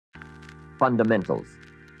fundamentals,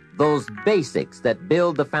 those basics that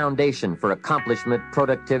build the foundation for accomplishment,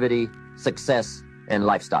 productivity, success, and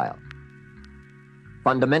lifestyle.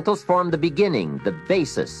 Fundamentals form the beginning, the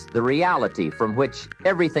basis, the reality from which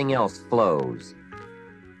everything else flows.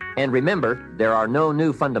 And remember, there are no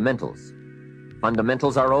new fundamentals.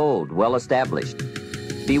 Fundamentals are old, well established.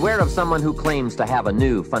 Beware of someone who claims to have a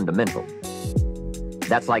new fundamental.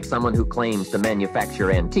 That's like someone who claims to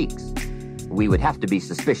manufacture antiques. We would have to be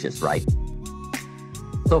suspicious, right?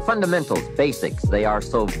 So fundamentals, basics, they are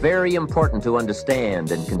so very important to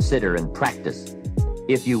understand and consider and practice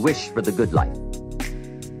if you wish for the good life.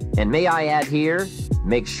 And may I add here,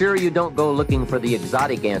 make sure you don't go looking for the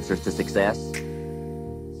exotic answers to success.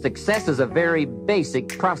 Success is a very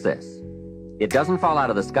basic process. It doesn't fall out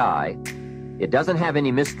of the sky. It doesn't have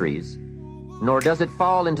any mysteries, nor does it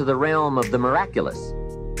fall into the realm of the miraculous.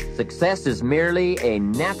 Success is merely a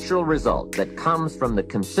natural result that comes from the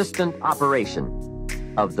consistent operation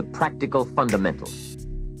of the practical fundamentals.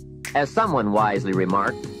 As someone wisely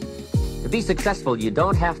remarked, to be successful, you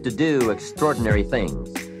don't have to do extraordinary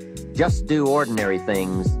things. Just do ordinary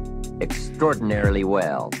things extraordinarily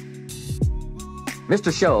well.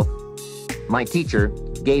 Mr. Schoaf, my teacher,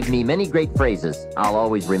 gave me many great phrases I'll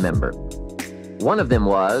always remember. One of them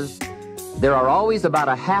was, there are always about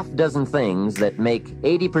a half dozen things that make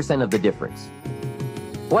 80% of the difference.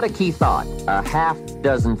 What a key thought, a half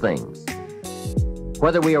dozen things.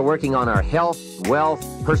 Whether we are working on our health, wealth,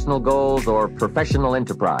 personal goals, or professional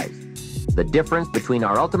enterprise, the difference between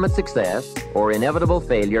our ultimate success or inevitable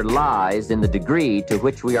failure lies in the degree to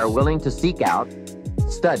which we are willing to seek out,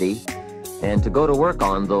 study, and to go to work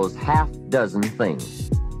on those half dozen things.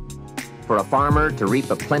 For a farmer to reap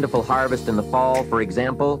a plentiful harvest in the fall, for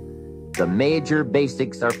example, the major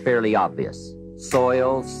basics are fairly obvious: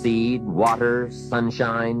 soil, seed, water,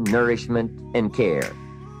 sunshine, nourishment, and care.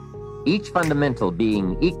 Each fundamental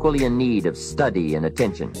being equally in need of study and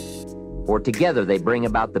attention, for together they bring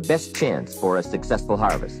about the best chance for a successful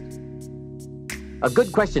harvest. A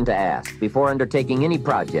good question to ask before undertaking any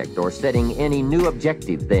project or setting any new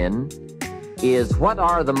objective, then, is what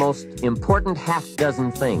are the most important half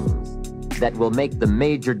dozen things that will make the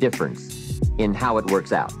major difference in how it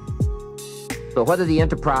works out? So whether the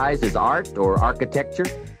enterprise is art or architecture,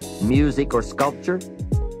 music or sculpture,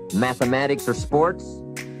 mathematics or sports,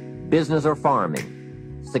 business or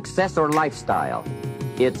farming, success or lifestyle,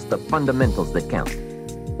 it's the fundamentals that count.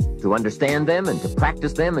 To understand them and to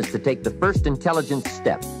practice them is to take the first intelligent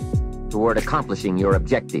step toward accomplishing your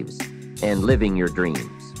objectives and living your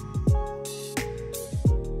dreams.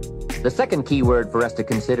 The second key word for us to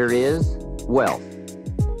consider is wealth.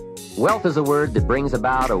 Wealth is a word that brings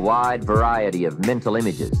about a wide variety of mental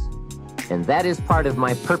images, and that is part of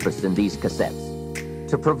my purpose in these cassettes,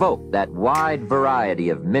 to provoke that wide variety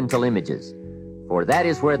of mental images, for that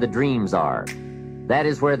is where the dreams are, that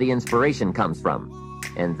is where the inspiration comes from,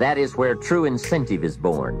 and that is where true incentive is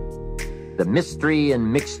born. The mystery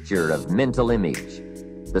and mixture of mental image,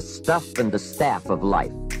 the stuff and the staff of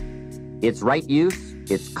life. Its right use,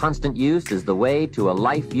 its constant use is the way to a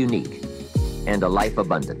life unique and a life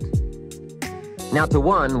abundant. Now, to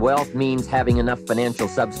one, wealth means having enough financial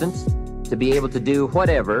substance to be able to do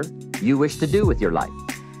whatever you wish to do with your life.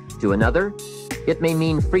 To another, it may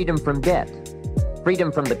mean freedom from debt,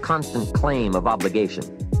 freedom from the constant claim of obligation.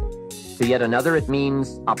 To yet another, it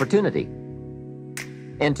means opportunity.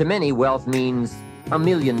 And to many, wealth means $1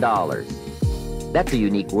 million. That's a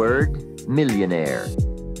unique word, millionaire.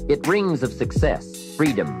 It rings of success,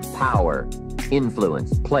 freedom, power,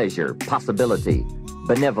 influence, pleasure, possibility,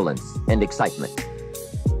 benevolence, and excitement.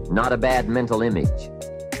 Not a bad mental image.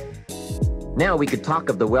 Now we could talk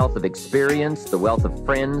of the wealth of experience, the wealth of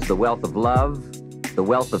friends, the wealth of love, the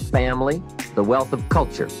wealth of family, the wealth of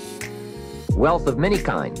culture. Wealth of many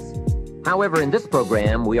kinds. However, in this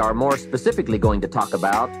program, we are more specifically going to talk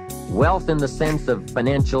about wealth in the sense of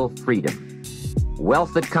financial freedom.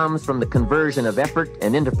 Wealth that comes from the conversion of effort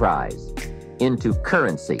and enterprise into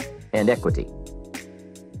currency and equity.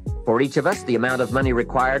 For each of us, the amount of money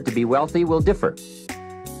required to be wealthy will differ.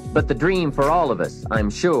 But the dream for all of us,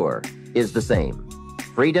 I'm sure, is the same.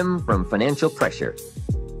 Freedom from financial pressure.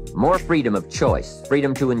 More freedom of choice,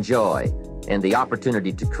 freedom to enjoy, and the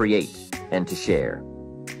opportunity to create and to share.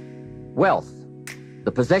 Wealth,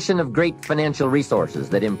 the possession of great financial resources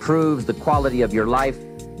that improves the quality of your life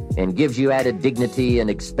and gives you added dignity and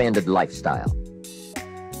expanded lifestyle.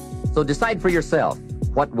 So decide for yourself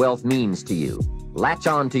what wealth means to you. Latch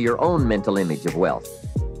on to your own mental image of wealth,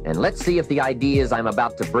 and let's see if the ideas I'm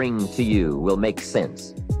about to bring to you will make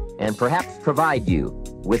sense and perhaps provide you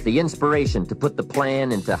with the inspiration to put the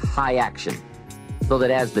plan into high action so that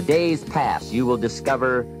as the days pass, you will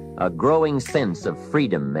discover a growing sense of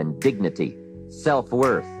freedom and dignity,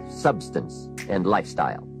 self-worth, substance, and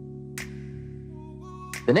lifestyle.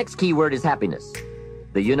 The next key word is happiness,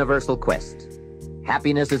 the universal quest.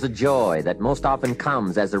 Happiness is a joy that most often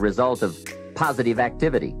comes as a result of positive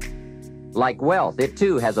activity. Like wealth, it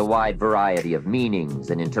too has a wide variety of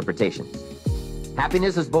meanings and interpretations.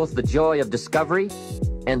 Happiness is both the joy of discovery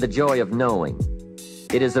and the joy of knowing.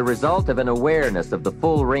 It is a result of an awareness of the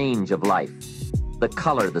full range of life, the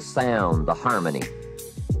color, the sound, the harmony.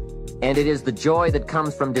 And it is the joy that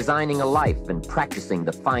comes from designing a life and practicing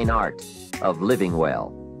the fine art of living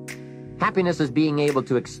well. Happiness is being able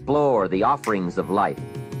to explore the offerings of life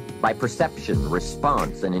by perception,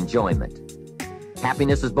 response, and enjoyment.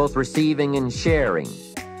 Happiness is both receiving and sharing,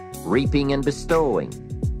 reaping and bestowing.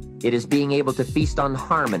 It is being able to feast on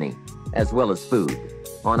harmony as well as food,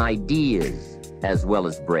 on ideas as well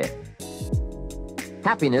as bread.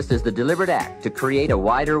 Happiness is the deliberate act to create a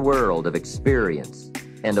wider world of experience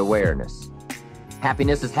and awareness.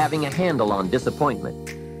 Happiness is having a handle on disappointment.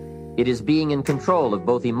 It is being in control of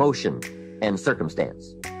both emotion and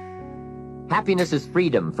circumstance. Happiness is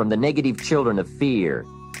freedom from the negative children of fear,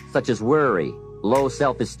 such as worry, low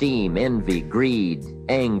self-esteem, envy, greed,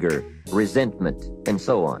 anger, resentment, and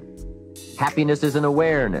so on. Happiness is an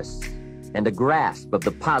awareness and a grasp of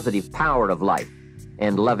the positive power of life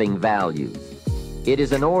and loving values. It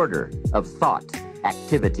is an order of thought,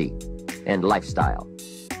 activity, and lifestyle.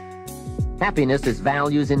 Happiness is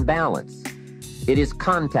values in balance. It is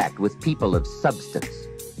contact with people of substance.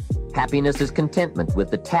 Happiness is contentment with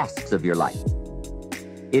the tasks of your life.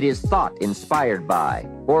 It is thought inspired by,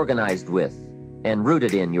 organized with, and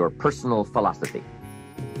rooted in your personal philosophy.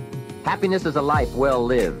 Happiness is a life well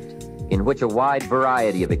lived, in which a wide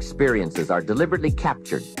variety of experiences are deliberately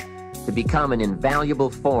captured to become an invaluable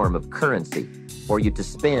form of currency for you to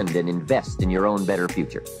spend and invest in your own better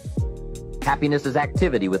future. Happiness is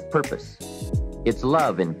activity with purpose. It's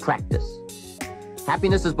love in practice.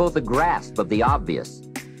 Happiness is both a grasp of the obvious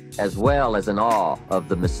as well as an awe of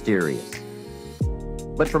the mysterious.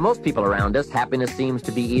 But for most people around us, happiness seems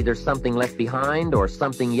to be either something left behind or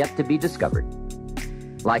something yet to be discovered.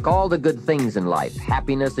 Like all the good things in life,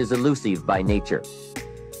 happiness is elusive by nature,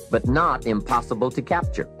 but not impossible to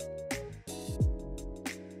capture.